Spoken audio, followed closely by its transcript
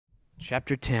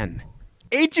Chapter 10.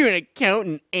 Adrian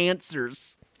Accountant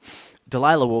Answers.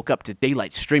 Delilah woke up to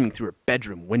daylight streaming through her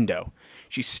bedroom window.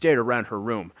 She stared around her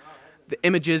room, the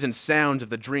images and sounds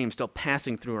of the dream still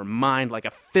passing through her mind like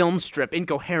a film strip,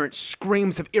 incoherent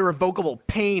screams of irrevocable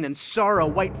pain and sorrow,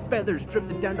 white feathers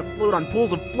drifted down to float on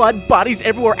pools of blood, bodies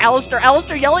everywhere,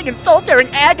 Alistair yelling in soul-tearing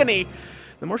agony.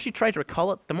 The more she tried to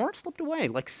recall it, the more it slipped away,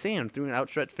 like sand through her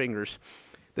outstretched fingers.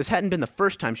 This hadn't been the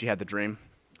first time she had the dream.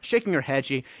 Shaking her head,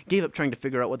 she gave up trying to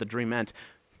figure out what the dream meant.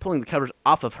 Pulling the covers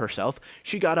off of herself,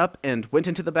 she got up and went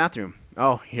into the bathroom.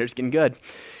 Oh, here's getting good.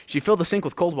 She filled the sink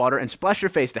with cold water and splashed her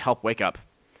face to help wake up.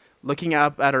 Looking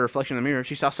up at her reflection in the mirror,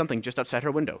 she saw something just outside her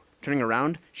window. Turning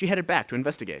around, she headed back to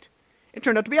investigate. It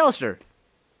turned out to be Alistair,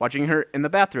 watching her in the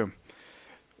bathroom.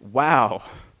 Wow.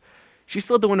 She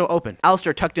slid the window open.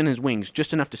 Alistair tucked in his wings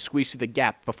just enough to squeeze through the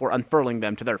gap before unfurling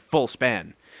them to their full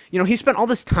span. You know, he spent all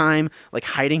this time,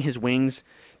 hiding his wings.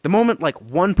 The moment,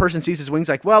 one person sees his wings,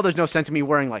 well, there's no sense in me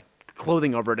wearing,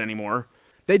 clothing over it anymore.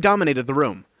 They dominated the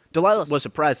room. Delilah was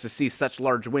surprised to see such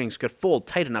large wings could fold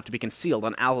tight enough to be concealed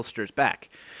on Alistair's back.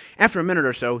 After a minute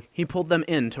or so, he pulled them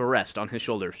in to rest on his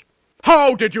shoulders.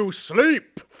 "How did you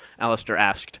sleep?" Alistair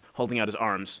asked, holding out his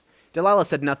arms. Delilah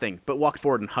said nothing, but walked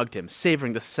forward and hugged him,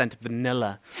 savoring the scent of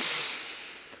vanilla.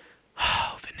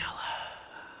 Oh, vanilla.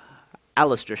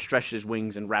 Alistair stretched his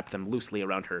wings and wrapped them loosely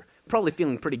around her, probably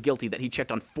feeling pretty guilty that he checked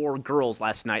on 4 girls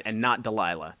last night and not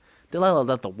Delilah. Delilah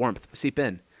let the warmth seep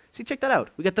in. See, check that out.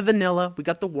 We got the vanilla, we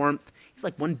got the warmth. He's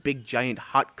like one big giant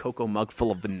hot cocoa mug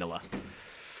full of vanilla.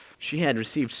 She had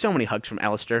received so many hugs from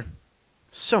Alistair.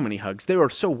 So many hugs. They were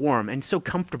so warm and so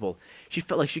comfortable. She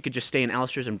felt like she could just stay in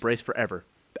Alistair's embrace forever.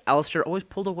 But Alistair always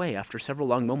pulled away after several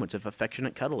long moments of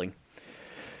affectionate cuddling.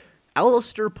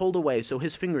 Alistair pulled away so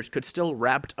his fingers could still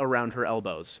wrapped around her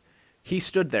elbows. He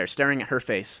stood there staring at her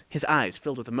face, his eyes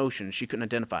filled with emotion she couldn't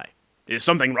identify. "Is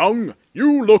something wrong?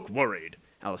 You look worried,"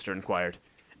 Alistair inquired.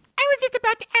 "I was just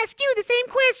about to ask you the same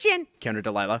question," countered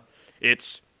Delilah.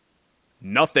 "It's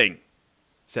nothing,"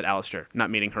 said Alistair, not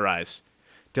meeting her eyes.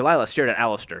 Delilah stared at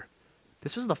Alistair.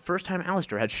 This was the first time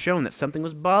Alistair had shown that something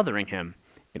was bothering him.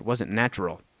 It wasn't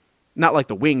natural. Not like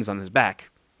the wings on his back,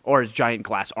 or his giant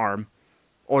glass arm,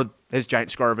 or his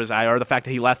giant scar over his eye, or the fact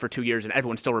that he left for 2 years and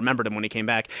everyone still remembered him when he came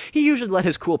back. He usually let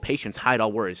his cool patience hide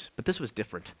all worries, but this was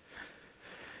different.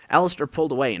 Alistair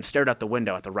pulled away and stared out the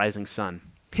window at the rising sun.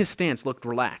 His stance looked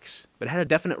relaxed, but had a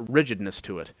definite rigidness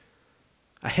to it.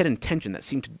 A hidden tension that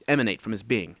seemed to emanate from his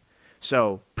being.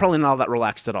 So, probably not all that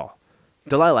relaxed at all.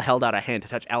 Delilah held out a hand to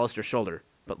touch Alistair's shoulder,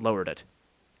 but lowered it.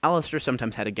 Alistair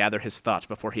sometimes had to gather his thoughts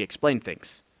before he explained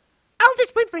things. "I'll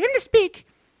just wait for him to speak."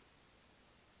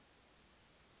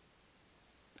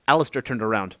 Alistair turned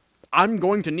around. "I'm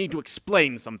going to need to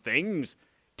explain some things.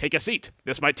 Take a seat.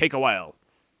 This might take a while.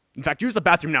 In fact, use the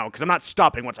bathroom now, because I'm not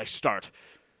stopping once I start."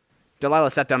 Delilah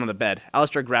sat down on the bed.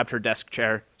 Alistair grabbed her desk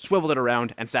chair, swiveled it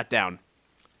around, and sat down.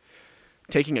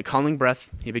 Taking a calming breath,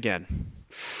 he began.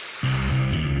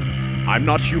 "I'm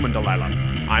not human, Delilah.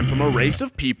 I'm from a race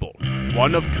of people,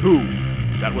 one of 2,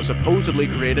 that was supposedly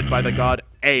created by the god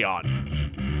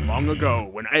Aeon. Long ago,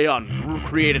 when Aeon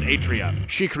created Atria,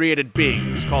 she created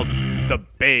beings called the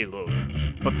Balor.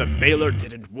 But the Balor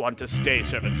didn't want to stay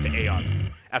servants to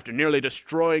Aeon. After nearly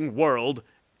destroying world,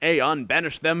 Aeon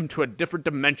banished them to a different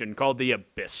dimension called the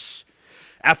Abyss.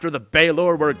 After the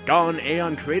Balor were gone,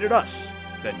 Aeon created us,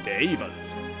 the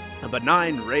Daevas, a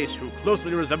benign race who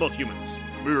closely resembled humans.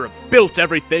 We rebuilt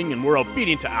everything and were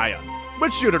obedient to Aeon,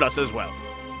 which suited us as well.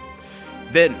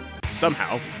 Then,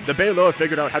 somehow, the Balor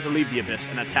figured out how to leave the Abyss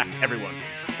and attacked everyone.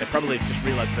 They probably just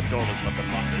realized the door was left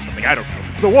unlocked or something, I don't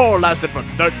know. The war lasted for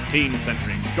 13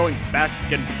 centuries, going back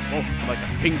and forth like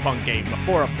a ping-pong game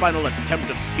before a final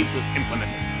attempt of peace was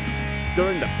implemented.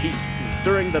 During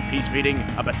the peace meeting,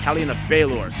 a battalion of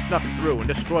Balor snuck through and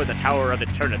destroyed the Tower of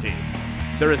Eternity,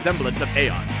 the resemblance of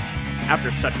Aeon.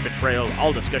 After such betrayal,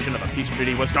 all discussion of a peace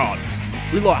treaty was gone.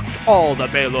 We locked all the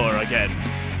Balor again,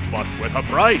 but with a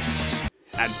price.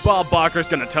 And Bob Barker's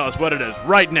gonna tell us what it is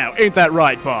right now. Ain't that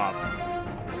right, Bob?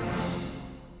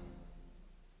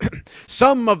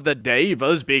 Some of the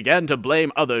Daevas began to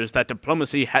blame others that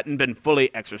diplomacy hadn't been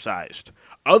fully exercised.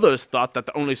 Others thought that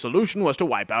the only solution was to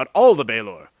wipe out all the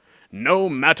Balor, no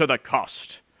matter the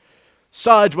cost.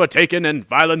 Sides were taken and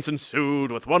violence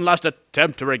ensued. With one last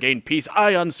attempt to regain peace,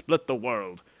 Aeon split the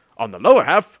world. On the lower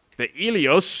half, the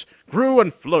Ilios grew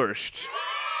and flourished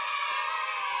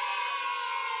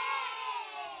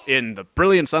in the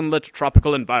brilliant sunlit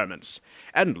tropical environments,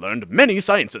 and learned many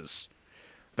sciences.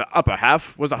 The upper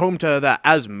half was the home to the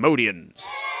Asmodeans,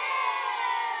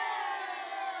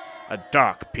 A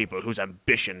dark people whose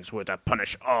ambitions were to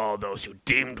punish all those who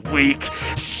deemed weak,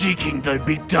 seeking to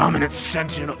be dominant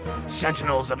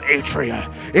sentinels of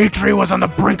Atria. Atria was on the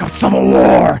brink of civil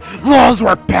war. Laws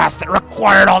were passed that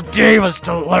required all Devas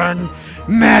to learn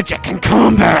magic and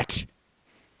combat.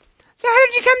 So how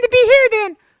did you come to be here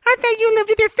then? I thought you lived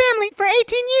with your family for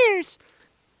 18 years.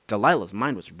 Delilah's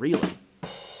mind was reeling.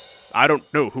 I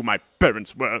don't know who my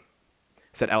parents were,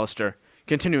 Said Alistair,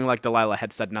 continuing like Delilah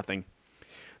had said nothing.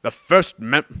 The first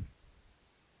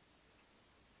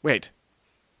Wait.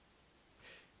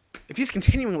 If he's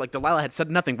continuing like Delilah had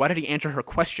said nothing, why did he answer her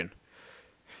question?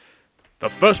 The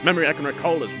first memory I can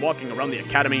recall is walking around the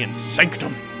academy in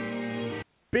Sanctum.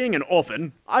 Being an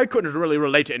orphan, I couldn't really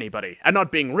relate to anybody, and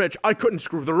not being rich, I couldn't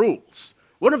screw the rules.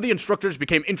 One of the instructors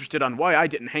became interested on why I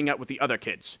didn't hang out with the other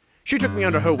kids. She took me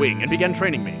under her wing and began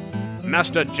training me.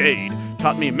 Master Jade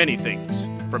taught me many things,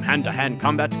 from hand-to-hand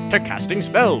combat to casting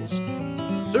spells.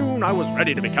 Soon I was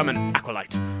ready to become an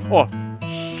acolyte, or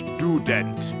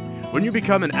student. When you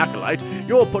become an acolyte,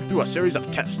 you're put through a series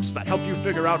of tests that help you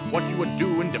figure out what you would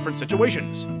do in different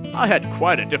situations. I had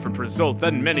quite a different result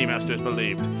than many masters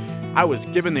believed. I was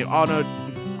giving the honor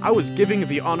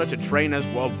to train as a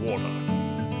warder.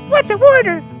 What's a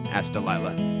warder? Asked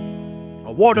Delilah.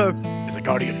 A warder is a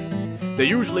guardian. They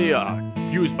usually are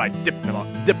used by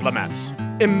diplomats,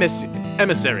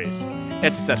 emissaries,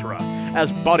 etc.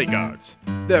 as bodyguards.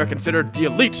 They are considered the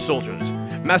elite soldiers,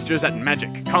 masters at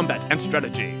magic, combat, and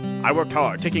strategy. I worked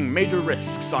hard, taking major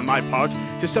risks on my part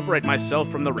to separate myself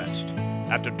from the rest.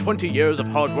 After 20 years of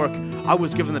hard work, I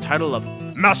was given the title of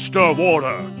Master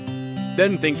Warder.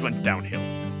 Then things went downhill.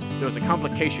 There was a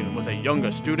complication with a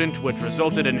younger student which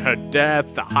resulted in her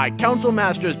death. The High Council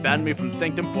Masters banned me from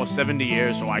Sanctum for 70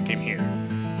 years, so I came here.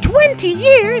 20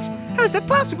 years? How is that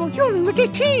possible? You only look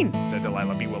 18, said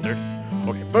Delilah, bewildered.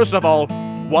 Okay, first of all,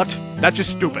 what? That's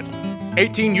just stupid.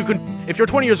 18, if you're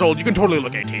 20 years old, you can totally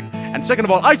look 18. And second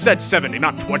of all, I said 70,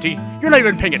 not 20. You're not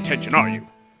even paying attention, are you?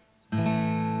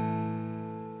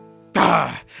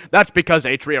 That's because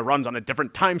Atria runs on a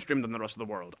different time stream than the rest of the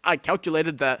world. I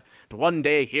calculated that 1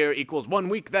 day here equals 1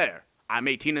 week there. I'm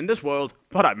 18 in this world,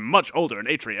 but I'm much older in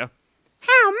Atria.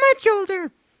 How much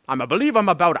older? I believe I'm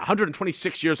about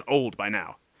 126 years old by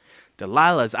now.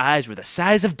 Delilah's eyes were the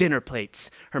size of dinner plates,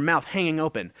 her mouth hanging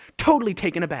open, totally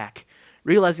taken aback.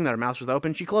 Realizing that her mouth was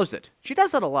open, she closed it. She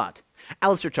does that a lot.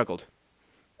 Alistair chuckled.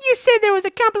 You said there was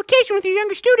a complication with your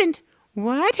younger student.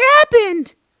 What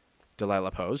happened?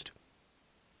 Delilah posed.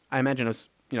 I imagine it was,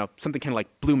 something kind of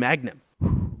like Blue Magnum.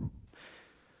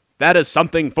 That is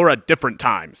something for a different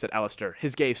time, said Alistair,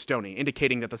 his gaze stony,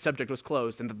 indicating that the subject was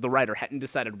closed and that the writer hadn't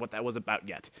decided what that was about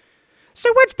yet.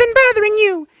 So what's been bothering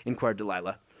you? Inquired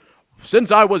Delilah. Since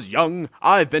I was young,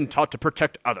 I've been taught to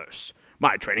protect others.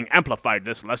 My training amplified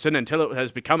this lesson until it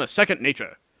has become a second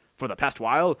nature. For the past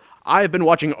while, I've been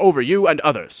watching over you and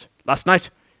others. Last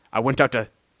night, I went out to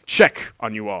check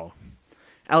on you all.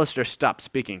 Alistair stopped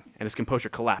speaking, and his composure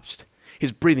collapsed.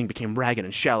 His breathing became ragged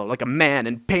and shallow, like a man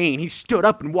in pain. He stood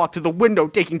up and walked to the window,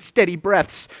 taking steady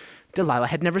breaths. Delilah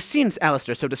had never seen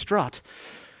Alistair so distraught.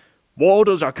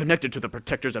 Warders are connected to the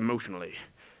protectors emotionally.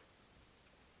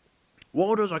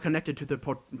 Warders are connected to the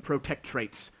protect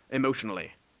traits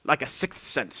emotionally, like a sixth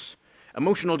sense.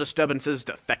 Emotional disturbances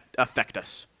affect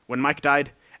us. When Mike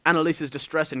died, Annalise's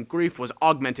distress and grief was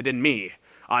augmented in me.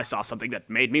 I saw something that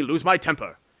made me lose my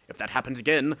temper. If that happens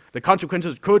again, the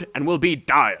consequences could and will be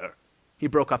dire. He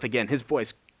broke off again, his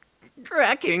voice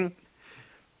cracking.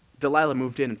 Delilah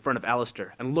moved in front of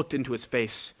Alistair and looked into his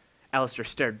face. Alistair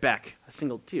stared back, a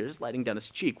single tear sliding down his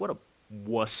cheek. What a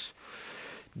wuss.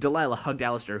 Delilah hugged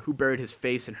Alistair, who buried his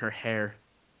face in her hair.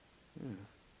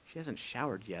 She hasn't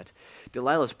showered yet.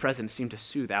 Delilah's presence seemed to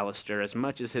soothe Alistair as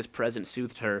much as his presence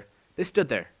soothed her. They stood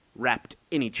there, wrapped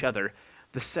in each other,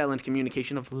 the silent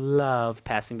communication of love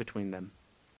passing between them.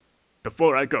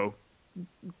 Before I go,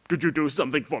 could you do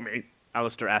something for me?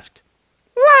 Alistair asked.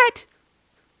 What?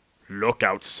 Look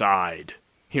outside,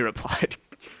 he replied.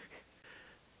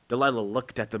 Delilah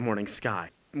looked at the morning sky,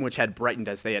 which had brightened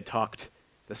as they had talked.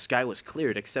 The sky was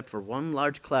cleared except for one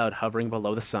large cloud hovering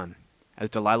below the sun. As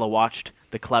Delilah watched,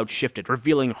 the cloud shifted,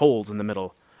 revealing holes in the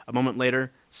middle. A moment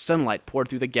later, sunlight poured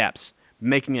through the gaps,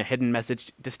 making a hidden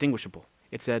message distinguishable.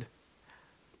 It said,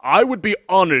 I would be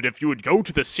honored if you would go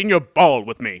to the senior ball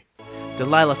with me.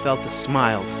 Delilah felt the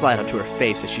smile slide onto her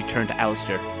face as she turned to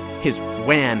Alistair. His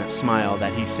wan smile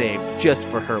that he saved just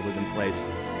for her was in place.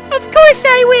 Of course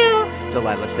I will,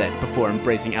 Delilah said before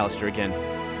embracing Alistair again.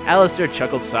 Alistair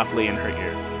chuckled softly in her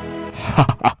ear.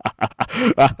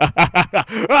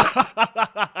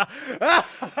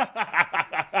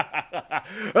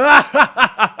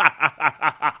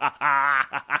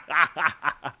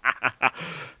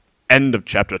 End of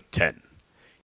chapter 10.